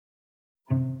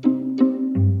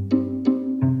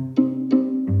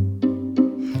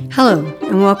Hello,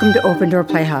 and welcome to Open Door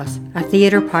Playhouse, a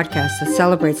theater podcast that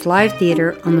celebrates live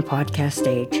theater on the podcast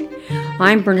stage.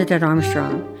 I'm Bernadette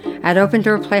Armstrong. At Open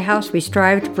Door Playhouse, we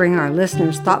strive to bring our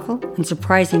listeners thoughtful and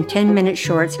surprising 10-minute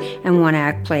shorts and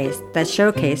one-act plays that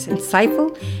showcase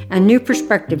insightful and new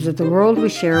perspectives of the world we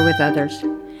share with others.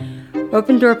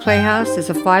 Open Door Playhouse is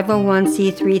a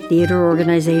 501c3 theater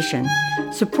organization.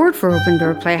 Support for Open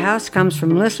Door Playhouse comes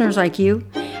from listeners like you,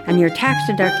 and your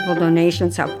tax-deductible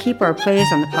donations help keep our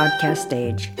plays on the podcast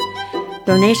stage.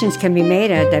 Donations can be made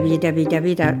at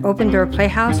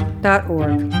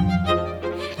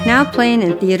www.opendoorplayhouse.org. Now playing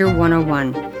in Theater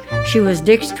 101, She Was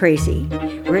Dick's Tracie,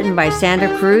 written by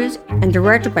Sandra Cruz and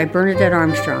directed by Bernadette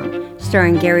Armstrong,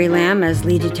 starring Gary Lamb as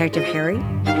lead detective Harry,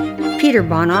 Peter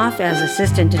Bonoff as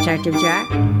assistant detective Jack,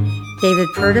 David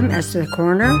Purdom as the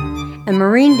coroner, and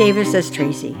Maureen Davis as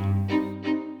Tracie.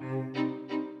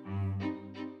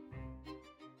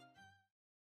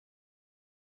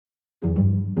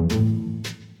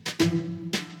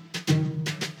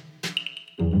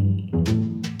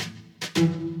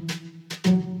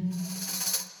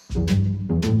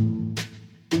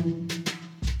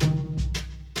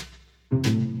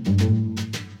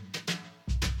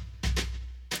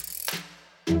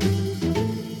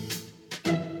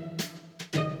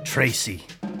 Tracie.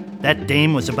 That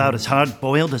dame was about as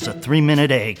hard-boiled as a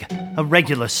 3-minute egg. A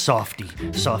regular softie.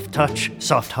 Soft touch,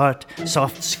 soft heart,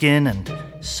 soft skin, and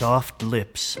soft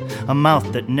lips. A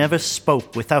mouth that never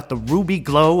spoke without the ruby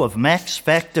glow of Max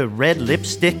Factor red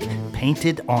lipstick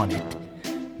painted on it.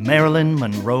 Marilyn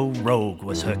Monroe Rogue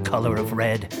was her color of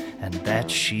red, and that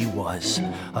she was.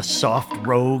 A soft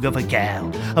rogue of a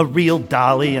gal, a real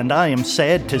dolly, and I am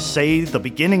sad to say the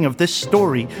beginning of this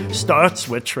story starts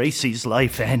where Tracie's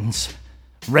life ends.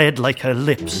 Red like her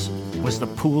lips was the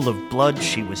pool of blood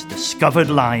she was discovered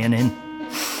lying in.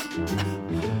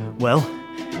 Well,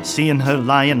 seeing her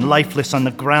lying lifeless on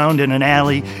the ground in an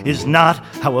alley is not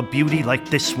how a beauty like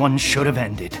this one should have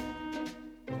ended.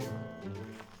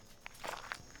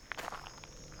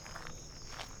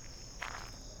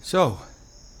 So,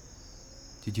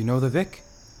 did you know the Vic?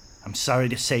 I'm sorry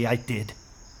to say I did.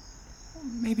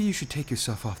 Maybe you should take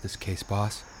yourself off this case,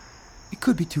 boss. It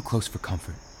could be too close for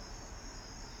comfort.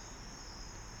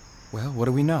 Well, what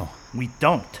do we know? We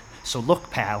don't. So look,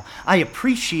 pal, I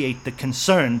appreciate the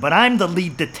concern, but I'm the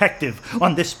lead detective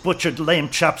on this butchered lamb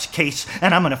chops case,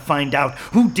 and I'm gonna find out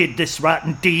who did this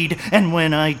rotten deed, and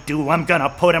when I do, I'm gonna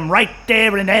put him right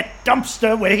there in that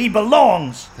dumpster where he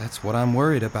belongs. That's what I'm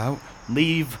worried about.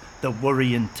 Leave the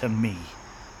worrying to me.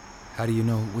 How do you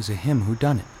know it was a him who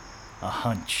done it? A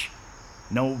hunch.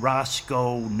 No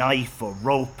Roscoe, knife, or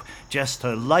rope, just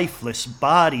her lifeless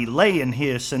body laying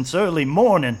here since early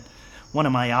morning. One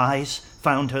of my eyes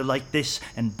found her like this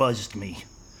and buzzed me.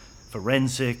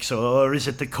 Forensics, or is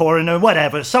it the coroner?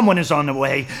 Whatever, someone is on the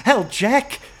way. Hell,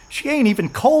 Jack, she ain't even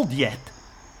cold yet.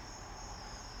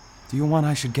 Do you want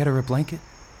I should get her a blanket?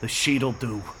 The sheet'll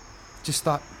do. Just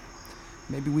thought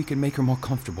maybe we could make her more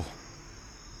comfortable.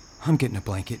 I'm getting a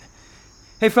blanket.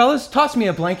 Hey, fellas, toss me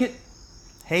a blanket.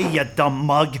 Hey, you dumb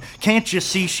mug. Can't you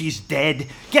see she's dead?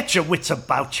 Get your wits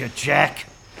about you, Jack.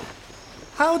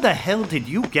 How the hell did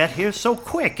you get here so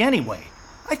quick, anyway?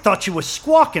 I thought you were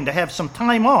squawking to have some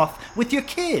time off with your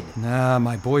kid. Nah,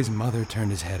 my boy's mother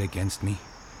turned his head against me.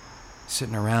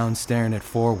 Sitting around staring at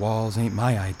four walls ain't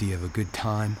my idea of a good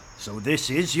time. So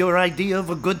this is your idea of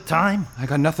a good time? I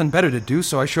got nothing better to do,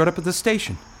 so I showed up at the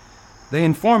station. They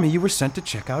informed me you were sent to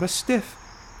check out a stiff.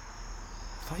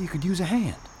 Thought you could use a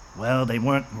hand. Well, they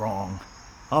weren't wrong.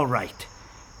 All right,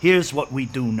 here's what we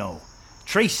do know.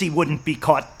 Tracie wouldn't be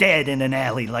caught dead in an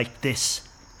alley like this.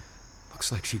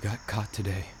 Looks like she got caught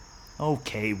today.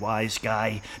 Okay, wise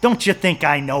guy. Don't you think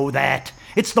I know that?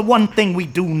 It's the one thing we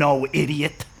do know,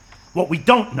 idiot. What we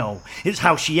don't know is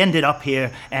how she ended up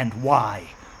here and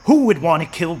why. Who would want to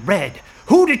kill Red?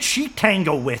 Who did she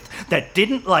tangle with that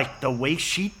didn't like the way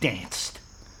she danced?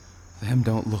 Them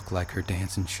don't look like her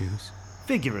dancing shoes.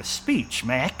 Figure of speech,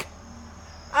 Mac.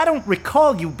 I don't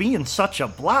recall you being such a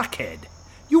blockhead.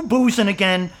 You boozing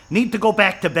again? Need to go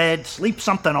back to bed? Sleep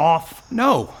something off?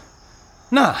 No.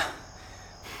 Nah.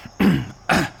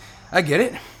 I get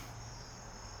it.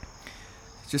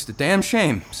 It's just a damn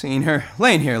shame seeing her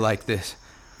laying here like this.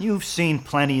 You've seen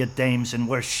plenty of dames in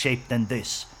worse shape than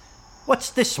this. What's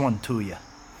this one to you?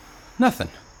 Nothing.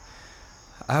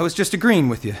 I was just agreeing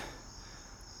with you.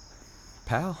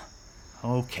 Pal?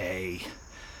 Okay.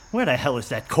 Where the hell is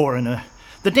that coroner?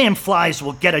 The damn flies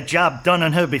will get a job done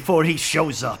on her before he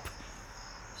shows up.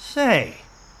 Say,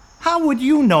 how would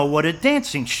you know what her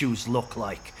dancing shoes look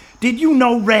like? Did you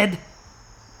know Red?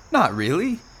 Not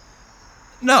really.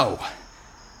 No.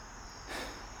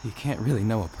 You can't really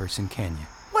know a person, can you?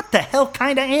 What the hell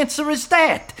kind of answer is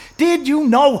that? Did you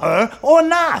know her or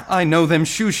not? I know them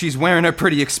shoes she's wearing are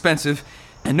pretty expensive,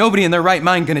 and nobody in their right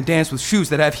mind gonna dance with shoes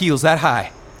that have heels that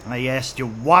high. I asked you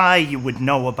why you would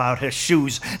know about her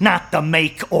shoes, not the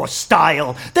make or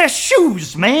style. They're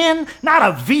shoes, man, not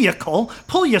a vehicle.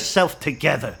 Pull yourself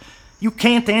together. You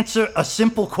can't answer a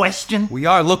simple question? We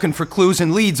are looking for clues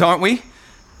and leads, aren't we?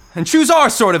 And shoes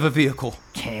are sort of a vehicle.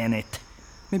 Can it?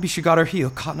 Maybe she got her heel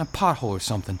caught in a pothole or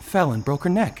something, fell and broke her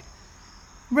neck.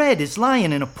 Red is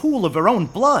lying in a pool of her own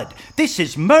blood. This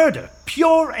is murder,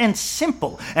 pure and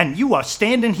simple. And you are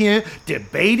standing here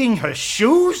debating her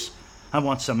shoes? I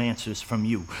want some answers from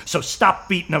you, so stop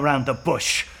beating around the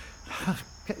bush.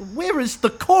 Where is the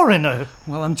coroner?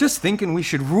 Well, I'm just thinking we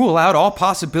should rule out all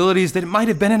possibilities that it might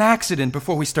have been an accident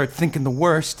before we start thinking the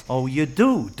worst. Oh, you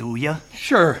do you?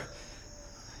 Sure.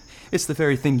 It's the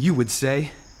very thing you would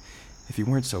say. If you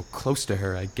weren't so close to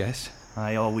her, I guess.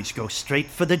 I always go straight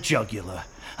for the jugular.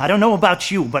 I don't know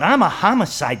about you, but I'm a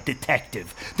homicide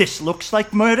detective. This looks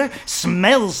like murder,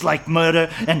 smells like murder,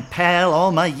 and pal,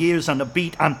 all my years on the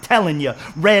beat, I'm telling you,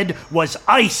 Red was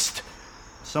iced.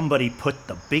 Somebody put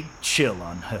the big chill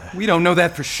on her. We don't know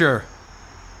that for sure.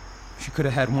 She could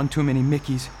have had one too many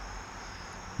Mickeys.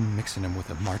 Mixing them with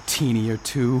a martini or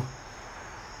two.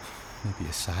 Maybe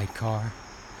a sidecar.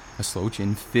 A slow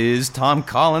gin fizz, Tom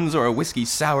Collins, or a whiskey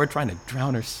sour trying to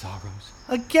drown her sorrows.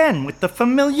 Again with the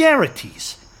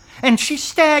familiarities. And she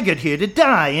staggered here to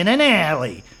die in an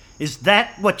alley. Is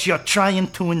that what you're trying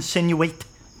to insinuate?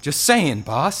 Just saying,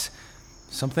 boss.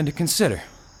 Something to consider.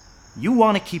 You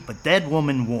want to keep a dead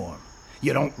woman warm.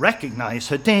 You don't recognize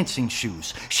her dancing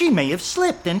shoes. She may have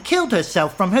slipped and killed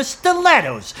herself from her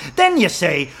stilettos. Then you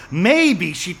say,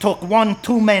 maybe she took one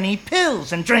too many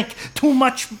pills and drank too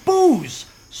much booze.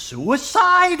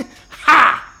 Suicide?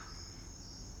 Ha!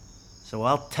 So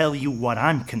I'll tell you what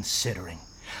I'm considering.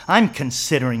 I'm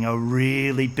considering a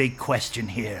really big question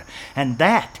here, and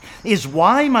that is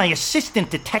why my assistant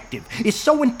detective is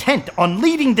so intent on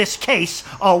leading this case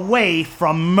away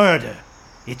from murder.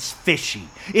 It's fishy.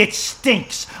 It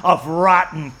stinks of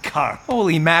rotten carp.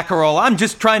 Holy mackerel, I'm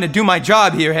just trying to do my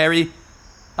job here, Harry.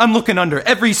 I'm looking under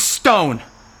every stone.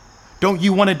 Don't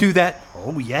you want to do that?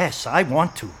 Oh, yes, I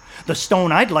want to. The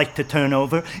stone I'd like to turn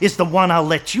over is the one I'll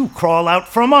let you crawl out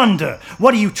from under.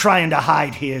 What are you trying to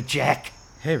hide here, Jack?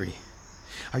 Harry,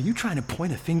 are you trying to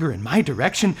point a finger in my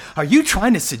direction? Are you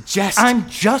trying to suggest... I'm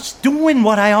just doing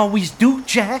what I always do,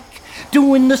 Jack.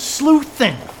 Doing the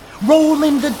sleuthing.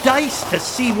 Rolling the dice to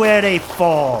see where they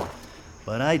fall.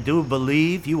 But I do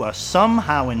believe you are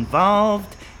somehow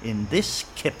involved in this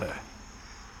kipper.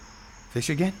 Fish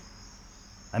again?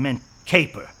 I meant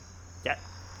caper.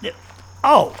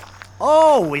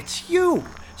 Oh, it's you.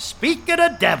 Speak of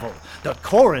the devil. The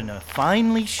coroner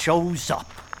finally shows up.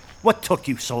 What took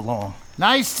you so long?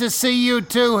 Nice to see you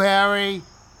too, Harry.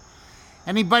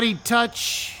 Anybody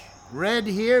touch Red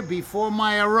here before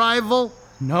my arrival?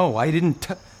 No, I didn't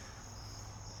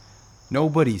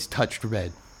Nobody's touched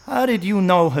Red. How did you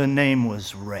know her name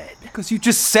was Red? Because you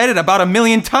just said it about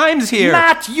 1,000,000 times here.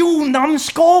 Not you,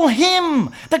 numbskull, him.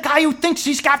 The guy who thinks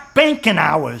he's got banking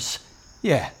hours.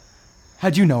 Yeah.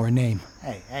 How'd you know her name?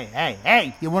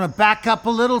 Hey. You want to back up a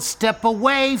little? Step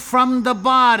away from the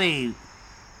body.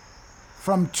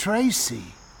 From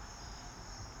Tracie.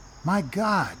 My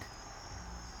God.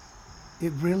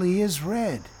 It really is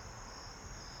Red.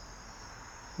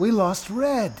 We lost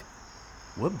Red.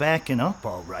 We're backing up,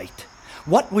 all right.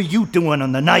 What were you doing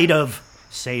on the night of,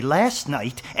 say, last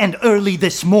night and early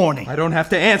this morning? I don't have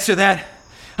to answer that.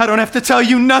 I don't have to tell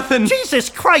you nothing. Jesus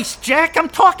Christ, Jack, I'm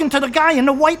talking to the guy in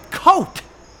the white coat.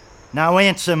 Now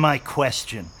answer my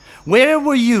question. Where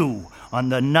were you on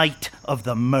the night of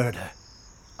the murder?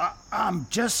 I'm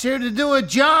just here to do a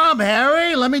job,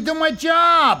 Harry. Let me do my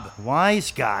job.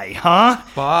 Wise guy, huh?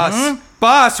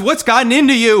 Boss, what's gotten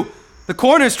into you? The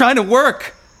coroner's trying to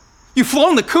work. You've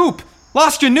flown the coop,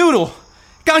 lost your noodle,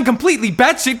 gone completely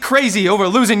batshit crazy over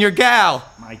losing your gal.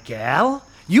 My gal?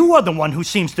 You are the one who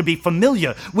seems to be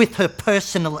familiar with her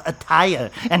personal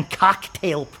attire and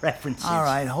cocktail preferences. All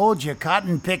right, hold your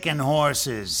cotton-picking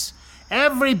horses.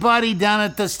 Everybody down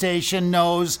at the station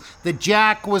knows that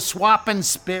Jack was swapping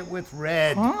spit with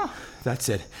Red. Huh? That's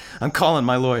it. I'm calling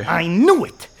my lawyer. I knew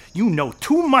it. You know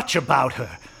too much about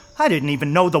her. I didn't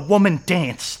even know the woman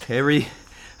danced. Harry,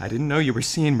 I didn't know you were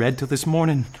seeing Red till this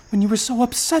morning when you were so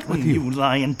upset with you. You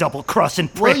lying, double-crossing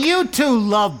prick. Well, you two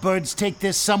lovebirds take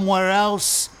this somewhere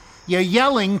else. Your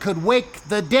yelling could wake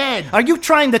the dead. Are you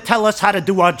trying to tell us how to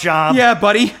do our job? Yeah,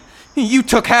 buddy. You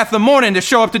took half the morning to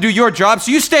show up to do your job,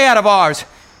 so you stay out of ours.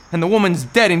 And the woman's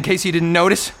dead in case you didn't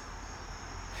notice.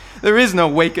 There is no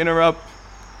waking her up.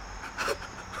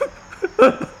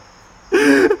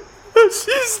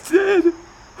 She's dead.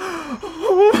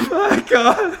 Oh my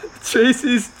God,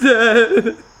 Tracie's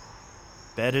dead.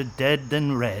 Better dead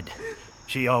than red,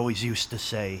 she always used to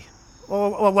say.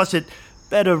 Or was it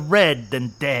better red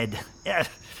than dead?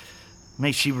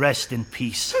 May she rest in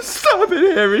peace. Stop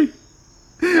it, Harry.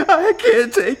 I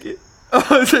can't take it.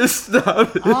 Oh, just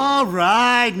stop it. All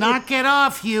right, knock it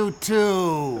off, you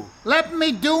two. Let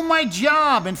me do my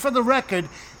job. And for the record,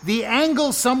 the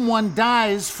angle someone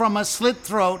dies from a slit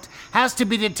throat has to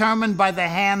be determined by the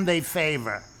hand they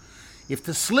favor. If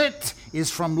the slit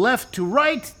is from left to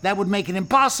right, that would make it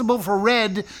impossible for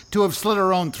Red to have slit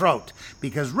her own throat,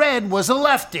 because Red was a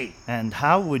lefty. And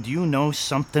how would you know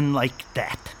something like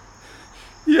that?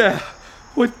 Yeah,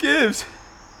 what gives?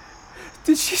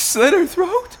 Did she slit her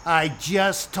throat? I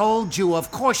just told you,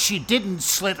 of course she didn't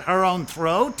slit her own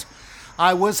throat.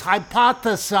 I was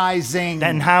hypothesizing.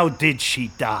 Then how did she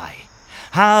die?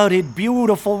 How did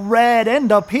beautiful Red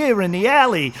end up here in the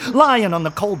alley, lying on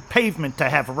the cold pavement to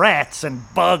have rats and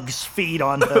bugs feed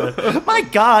on her? My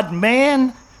God,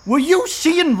 man! Were you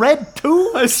seeing Red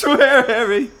too? I swear,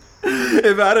 Harry.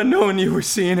 If I'd have known you were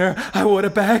seeing her, I would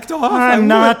have backed off. I'm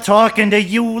not talking to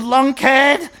you,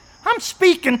 lunkhead. I'm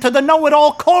speaking to the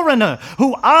know-it-all coroner,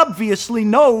 who obviously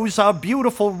knows our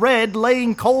beautiful Red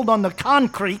laying cold on the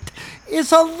concrete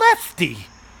is a lefty.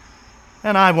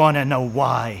 And I want to know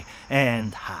why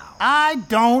and how. I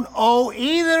don't owe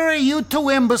either of you two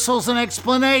imbeciles an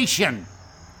explanation.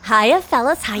 Hiya,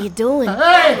 fellas. How you doing?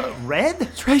 Hey!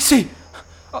 Red? Tracie,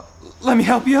 let me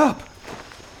help you up.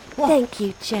 Thank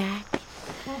you, Jack.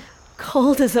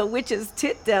 Cold as a witch's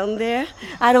tit down there.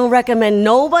 I don't recommend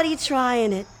nobody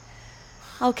trying it.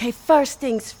 Okay, first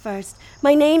things first.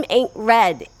 My name ain't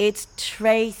Red. It's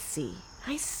Tracie.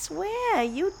 I swear,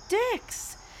 you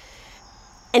dicks.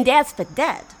 And as for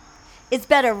dead, it's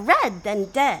better red than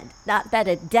dead, not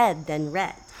better dead than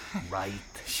red. Right.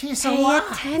 She's Pay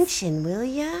alive. attention, will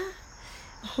ya?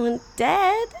 On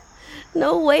dead?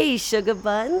 No way, sugar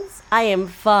buns. I am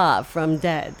far from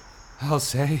dead. I'll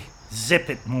say. Zip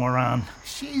it, moron.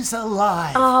 She's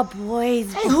alive. Oh,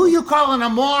 boys. Hey, who you calling a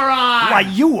moron? Why,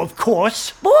 you, of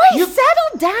course. Boys,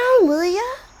 settle down, will ya?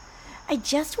 I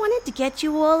just wanted to get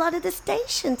you all out of the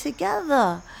station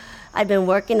together. I've been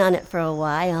working on it for a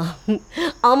while.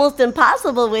 Almost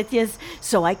impossible with you,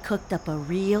 so I cooked up a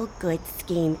real good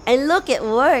scheme. And look, it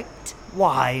worked.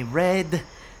 Why, Red?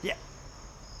 Yeah.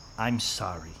 I'm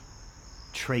sorry.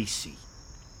 Tracie.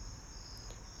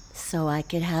 So I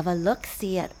could have a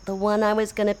look-see at the one I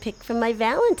was going to pick for my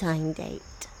Valentine date.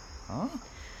 Huh?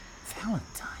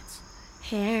 Valentine's.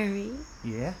 Harry,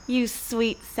 Yeah? you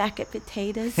sweet sack of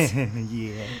potatoes.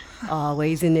 Yeah.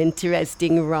 Always an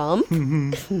interesting romp.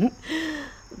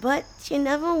 But you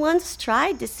never once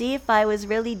tried to see if I was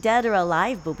really dead or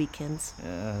alive, Boobykins.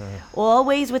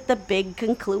 Always with the big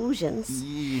conclusions.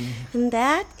 And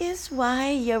that is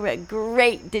why you're a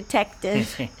great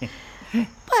detective.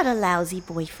 But a lousy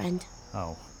boyfriend.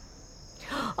 Oh.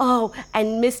 Oh,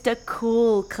 and Mr.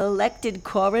 Cool, collected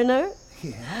coroner.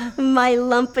 Yeah? My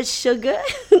lump of sugar.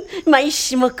 My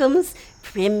schmuckums.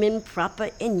 Prim and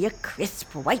proper in your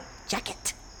crisp white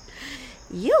jacket.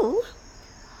 You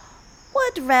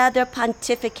would rather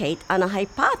pontificate on a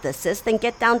hypothesis than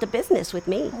get down to business with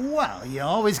me. Well, you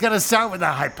always got to start with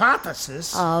a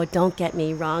hypothesis. Oh, don't get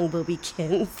me wrong,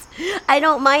 Boobykins. I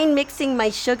don't mind mixing my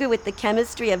sugar with the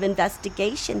chemistry of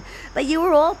investigation, but you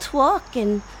were all talk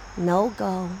and no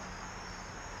go.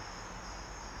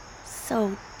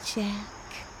 So, Jack,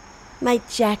 my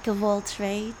jack of all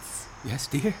trades, Yes,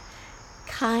 dear?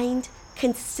 kind,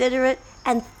 considerate,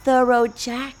 and thorough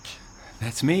Jack.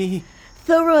 That's me.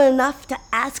 Thorough enough to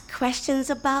ask questions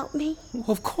about me?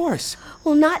 Well, of course.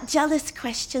 Well, not jealous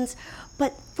questions,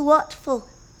 but thoughtful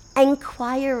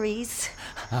inquiries.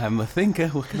 I'm a thinker.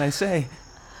 What can I say?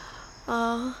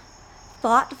 Oh,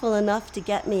 thoughtful enough to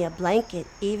get me a blanket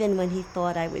even when he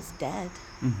thought I was dead.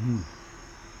 Mm-hmm.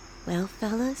 Well,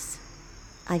 fellas,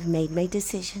 I've made my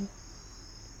decision.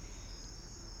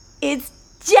 It's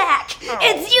Jack!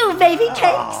 It's you, baby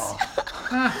cakes!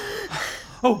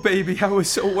 Oh, baby, I was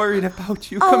so worried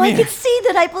about you. Oh, Come I here. could see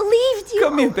that I believed you.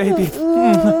 Come here, baby.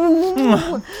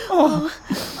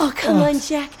 Oh, come on,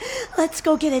 Jack. Let's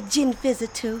go get a gin fizz or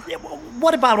two. Yeah, well,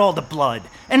 what about all the blood?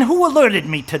 And who alerted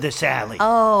me to this alley?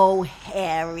 Oh,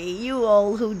 Harry, you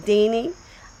old Houdini.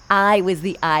 I was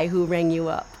the eye who rang you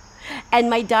up. And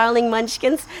my darling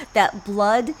munchkins, that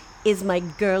blood is my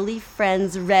girly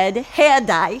friend's red hair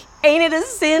dye. Ain't it a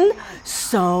sin?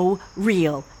 So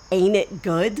real. Ain't it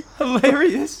good?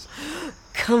 Hilarious.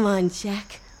 Come on,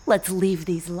 Jack. Let's leave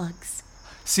these lugs.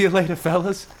 See you later,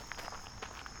 fellas.